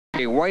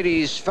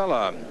Whitey's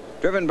Fella,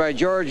 driven by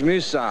George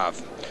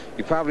Musoff.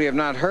 You probably have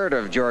not heard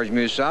of George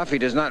Musoff. He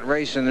does not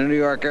race in the New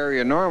York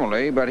area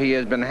normally, but he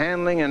has been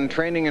handling and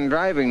training and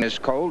driving this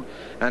colt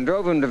and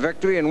drove him to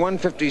victory in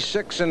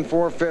 156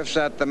 4/5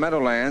 at the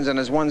Meadowlands and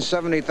has won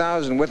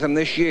 $70,000 with him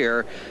this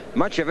year,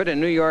 much of it in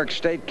New York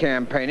State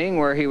campaigning,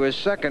 where he was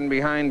second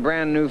behind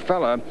Brand New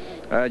Fella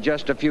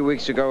just a few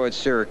weeks ago at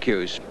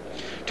Syracuse.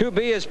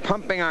 2B is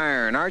Pumping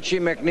Iron. Archie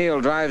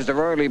McNeil drives the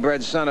royally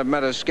bred son of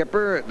Meadow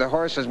Skipper. The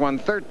horse has won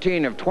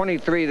 13 of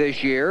 23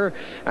 this year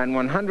and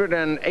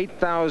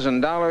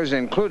 $108,000,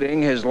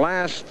 including his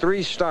last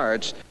 3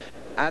 starts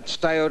at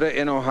Scioto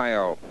in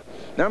Ohio.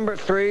 Number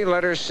 3,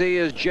 letter C,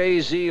 is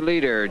JZ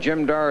Leader.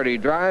 Jim Doherty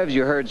drives.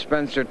 You heard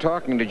Spencer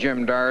talking to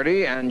Jim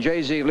Doherty, and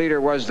JZ Leader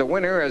was the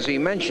winner, as he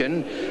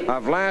mentioned,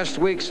 of last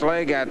week's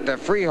leg at the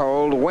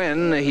Freehold,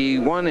 when he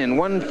won in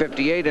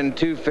 158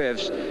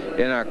 2/5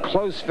 in a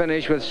close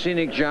finish with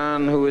Scenic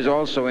John, who is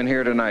also in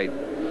here tonight.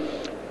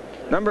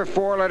 Number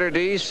 4, letter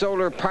D,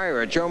 Solar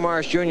Pirate. Joe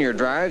Marsh Jr.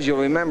 drives. You'll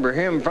remember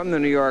him from the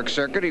New York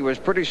circuit. He was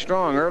pretty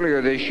strong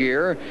earlier this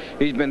year.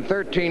 He's been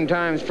 13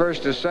 times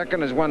first to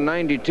second, has won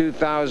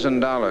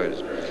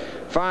 $92,000.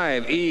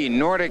 5E,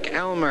 Nordic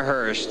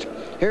ALMAHURST.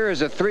 Here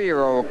is a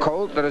 3-year-old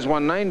colt that has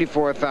won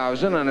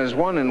 $94,000 and has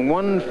won in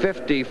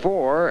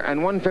 154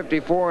 and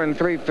 154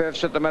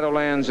 3/5 at the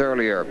Meadowlands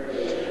earlier.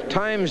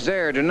 Times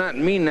there do not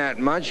mean that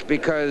much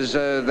because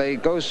they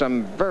go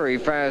some very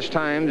fast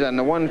times, and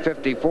the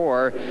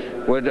 154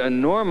 would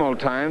in normal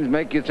times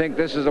make you think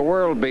this is a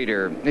world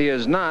beater. He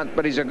is not,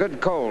 but he's a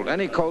good colt.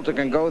 Any colt that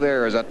can go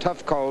there is a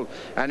tough colt,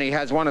 and he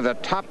has one of the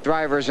top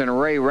drivers in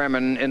Ray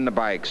Remmen in the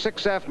bike.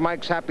 6F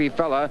Mike's Happy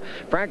Fella.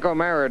 Frank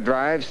O'Mara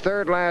drives,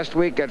 3rd last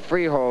week at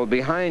Freehold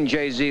behind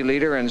JZ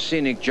Leader and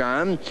Scenic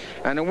John,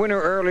 and a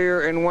winner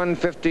earlier in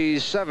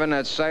 157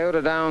 at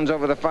Scioto Downs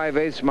over the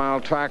 5/8 mile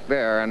track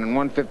there, and in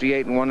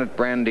 158 and 1 at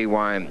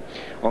Brandywine.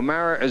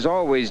 O'Mara is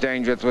always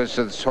dangerous with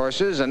his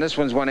horses, and this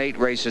one's won 8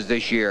 races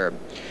this year.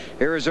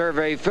 Here is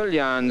Hervé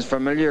Fillon's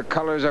familiar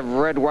colors of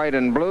red, white,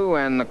 and blue,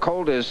 and the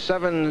colt is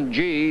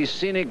 7G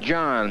Scenic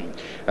John,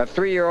 a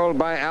 3-year-old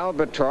by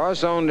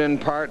Albatross, owned in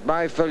part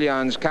by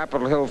Fillon's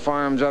Capitol Hill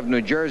Farms of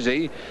New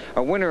Jersey.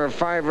 A winner of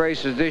 5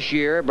 races this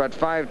year, but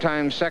 5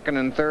 times second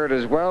and third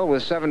as well,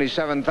 with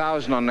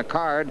 $77,000 on the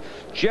card.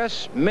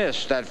 Just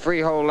missed at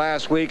Freehold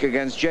last week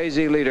against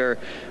JZ Leader,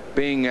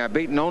 being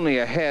beaten only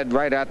ahead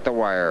right at the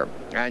wire.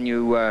 And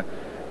you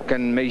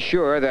can be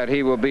sure that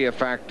he will be a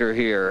factor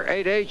here.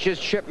 8H is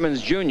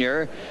Chipman's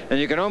Jr., and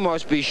you can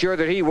almost be sure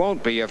that he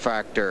won't be a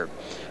factor.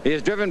 He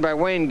is driven by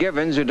Wayne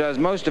Givens, who does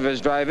most of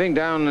his driving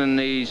down in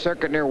the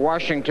circuit near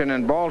Washington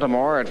and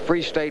Baltimore at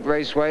Free State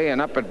Raceway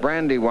and up at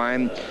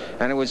Brandywine.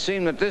 And it would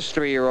seem that this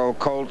 3-year-old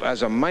colt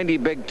has a mighty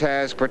big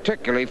task,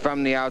 particularly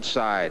from the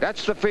outside.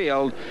 That's the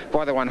field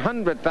for the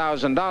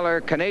 $100,000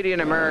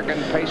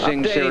 Canadian-American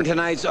Pacing Series.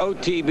 Tonight's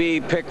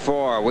OTB Pick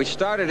 4. We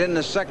started in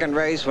the 2nd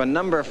race when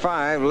number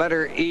 5,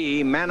 letter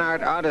E,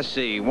 Manart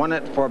Odyssey, won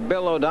it for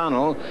Bill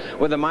O'Donnell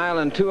with a mile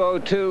in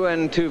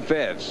 2:02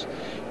 2/5.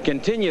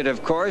 Continued,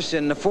 of course,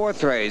 in the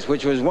 4th race,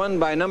 which was won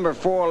by number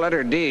 4,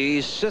 letter D,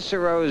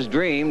 Cicero's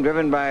Dream,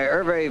 driven by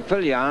Hervé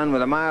Fillon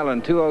with a mile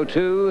in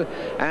 2:02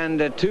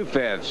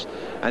 2/5.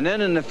 And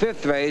then in the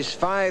 5th race,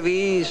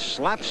 5E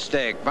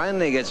Slapstick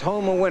finally gets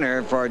home a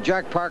winner for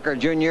Jack Parker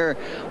Jr.,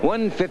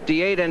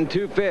 158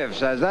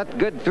 2/5, as that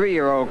good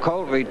 3-year-old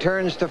colt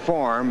returns to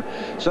form.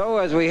 So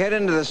as we head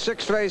into the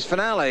 6th race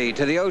finale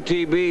to the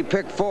OTB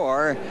Pick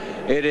 4,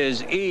 it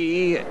is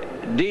E,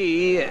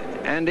 D,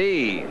 and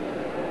E.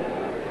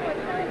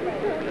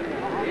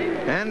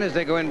 And as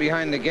they go in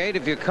behind the gate,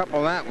 if you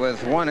couple that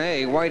with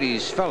 1A,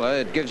 Whitey's Fella,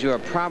 it gives you a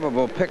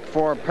probable Pick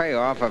 4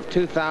 payoff of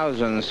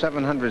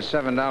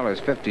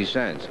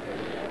 $2,707.50.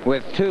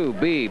 With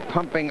 2B,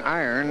 Pumping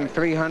Iron,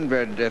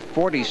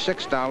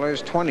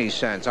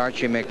 $346.20.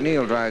 Archie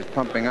McNeil drives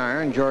Pumping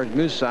Iron. George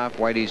Musoff,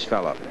 Whitey's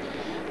Fella.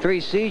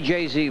 3C,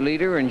 JZ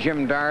Leader and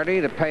Jim Doherty,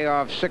 the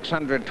payoff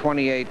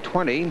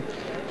 $628.20.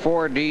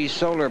 4D,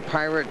 Solar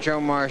Pirate, Joe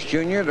Marsh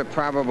Jr., the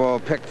probable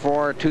Pick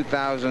 4,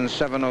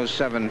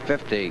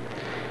 $2,707.50.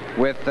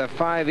 With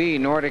 5E,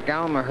 Nordic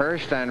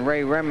ALMAHURST and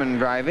Ray Remmen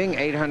driving,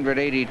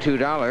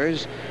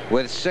 $882.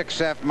 With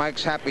 6F,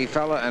 Mike's Happy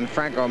Fella and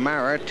Frank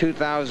O'Mara,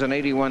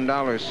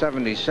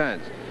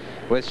 $2,081.70.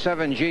 With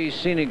 7G,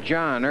 Scenic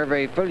John,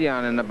 Hervé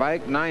Fillon in the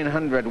bike,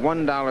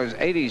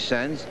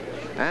 $901.80.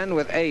 And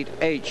with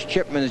 8H,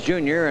 Chipman's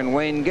Jr. and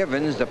Wayne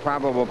Givens, the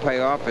probable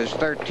payoff is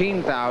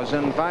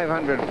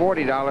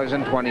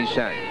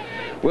 $13,540.20.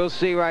 We'll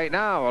see right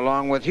now,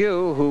 along with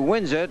you, who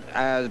wins it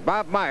as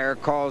Bob Meyer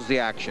calls the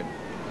action.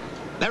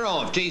 They're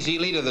off. JZ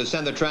Leader, the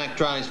center track,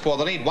 tries for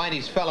the lead.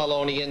 Whitey's Fella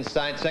on the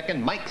inside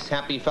 2nd. Mike's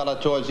Happy Fella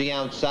towards the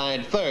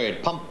outside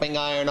 3rd. Pumping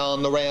Iron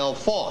on the rail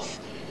 4th.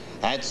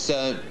 That's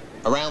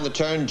around the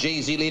turn.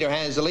 JZ Leader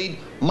has the lead.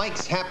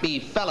 Mike's Happy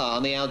Fella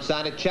on the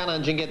outside to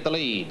challenge and get the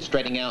lead.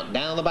 Straightening out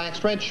down the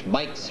backstretch.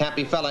 Mike's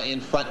Happy Fella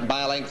in front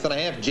by a length and a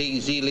half.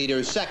 JZ Leader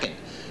 2nd.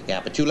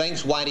 Gap of 2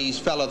 lengths. Whitey's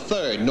Fella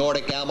 3rd.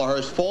 Nordic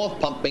ALMAHURST 4th.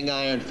 Pumping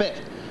Iron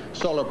 5th.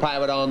 Solar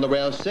Pirate on the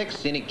rail 6th.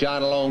 Scenic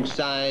John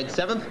alongside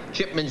 7th.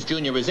 Chipman's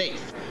Jr. is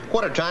 8th.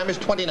 Quarter time is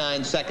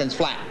 29 seconds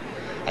flat.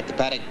 At the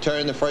paddock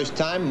turn the first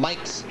time,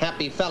 Mike's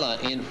Happy Fella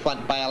in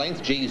front by a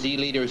length. GZ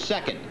Leader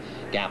 2nd.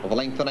 Gap of a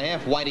length and a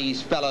half.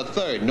 Whitey's Fella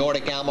 3rd.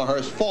 Nordic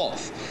ALMAHURST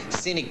 4th.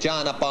 Scenic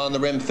John up on the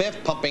rim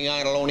 5th. Pumping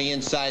Iron on the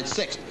inside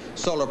 6th.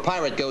 Solar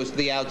Pirate goes to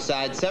the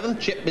outside 7th.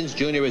 Chipman's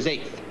Jr. is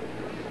 8th.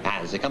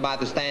 As they come by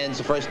the stands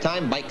the first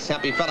time, Mike's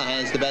Happy Fella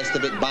has the best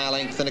of it by a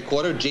length and a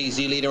quarter.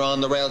 GZ Leader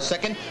on the rail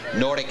 2nd.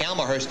 Nordic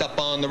ALMAHURST up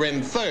on the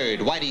rim 3rd.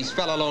 Whitey's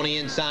Fella on the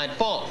inside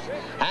 4th.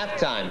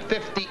 Halftime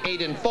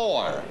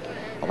 58-4.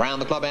 Around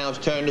the clubhouse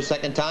turn the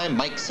second time,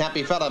 Mike's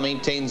Happy Fella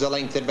maintains a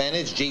length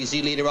advantage.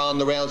 GZ Leader on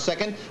the rail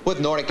 2nd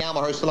with Nordic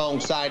ALMAHURST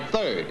alongside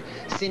 3rd.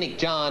 Scenic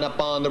John up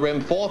on the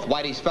rim 4th.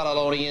 Whitey's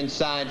Fella on the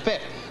inside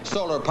 5th.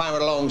 Solar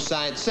Pirate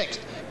alongside 6th.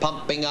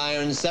 Pumping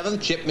Iron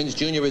 7th. Chipman's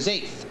Jr. is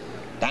 8th.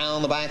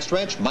 Down the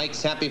backstretch,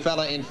 Mike's Happy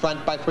Fella in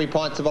front by 3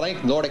 points of a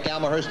length. Nordic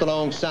ALMAHURST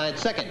alongside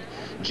 2nd.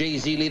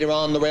 GZ Leader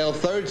on the rail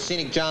 3rd.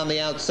 Scenic John the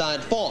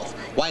outside 4th.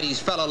 Whitey's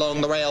Fella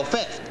along the rail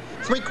 5th.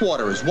 3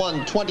 quarters,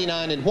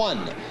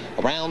 1:29.1.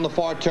 Around the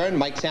far turn,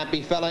 Mike's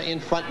Happy Fella in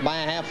front by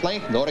a half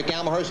length. Nordic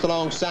ALMAHURST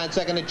alongside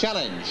 2nd to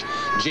challenge.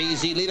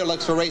 GZ Leader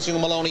looks for Racing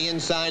Maloney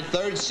inside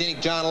 3rd. Scenic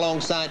John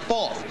alongside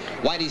 4th.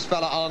 Whitey's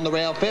Fella on the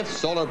rail 5th.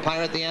 Solar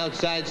Pirate the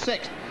outside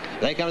 6th.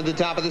 They come to the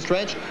top of the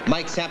stretch.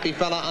 Mike's Happy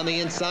Fella on the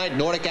inside.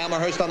 Nordic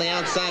ALMAHURST on the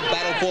outside.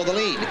 Battle for the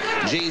lead.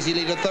 GZ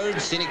Leader 3rd.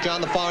 Scenic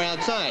John the far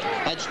outside.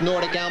 That's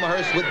Nordic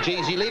ALMAHURST with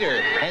GZ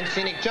Leader. And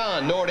Scenic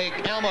John,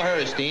 Nordic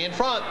ALMAHURST in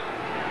front.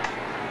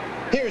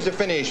 Here's the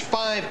finish.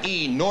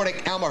 5E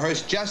Nordic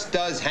ALMAHURST just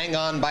does hang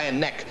on by a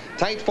neck.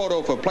 Tight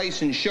photo for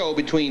place and show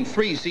between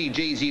 3C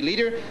GZ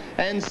Leader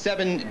and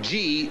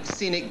 7G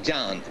Scenic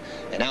John.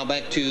 And now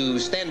back to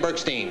Stan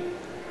Bergstein.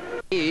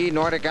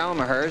 Nordic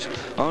ALMAHURST,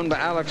 owned by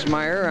Alex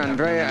Meyer,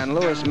 Andrea and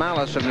Louis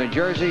Malice of New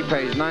Jersey,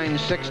 pays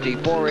 $960,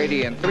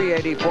 $480, and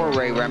 $380 for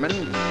Ray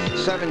Remmen.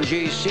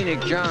 7G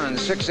Scenic John,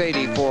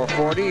 $680,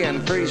 $440, and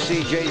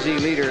 3C JZ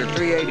Leader,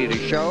 $380 to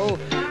show,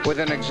 with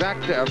an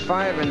exacta of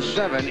 5 and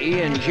 7.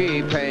 E and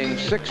G paying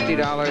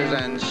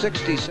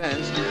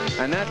 $60.60,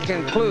 and that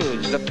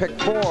concludes the pick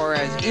 4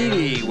 as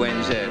Edie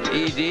wins it.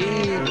 ED,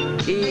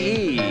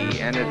 EE,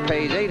 and it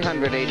pays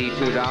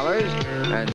 $882. And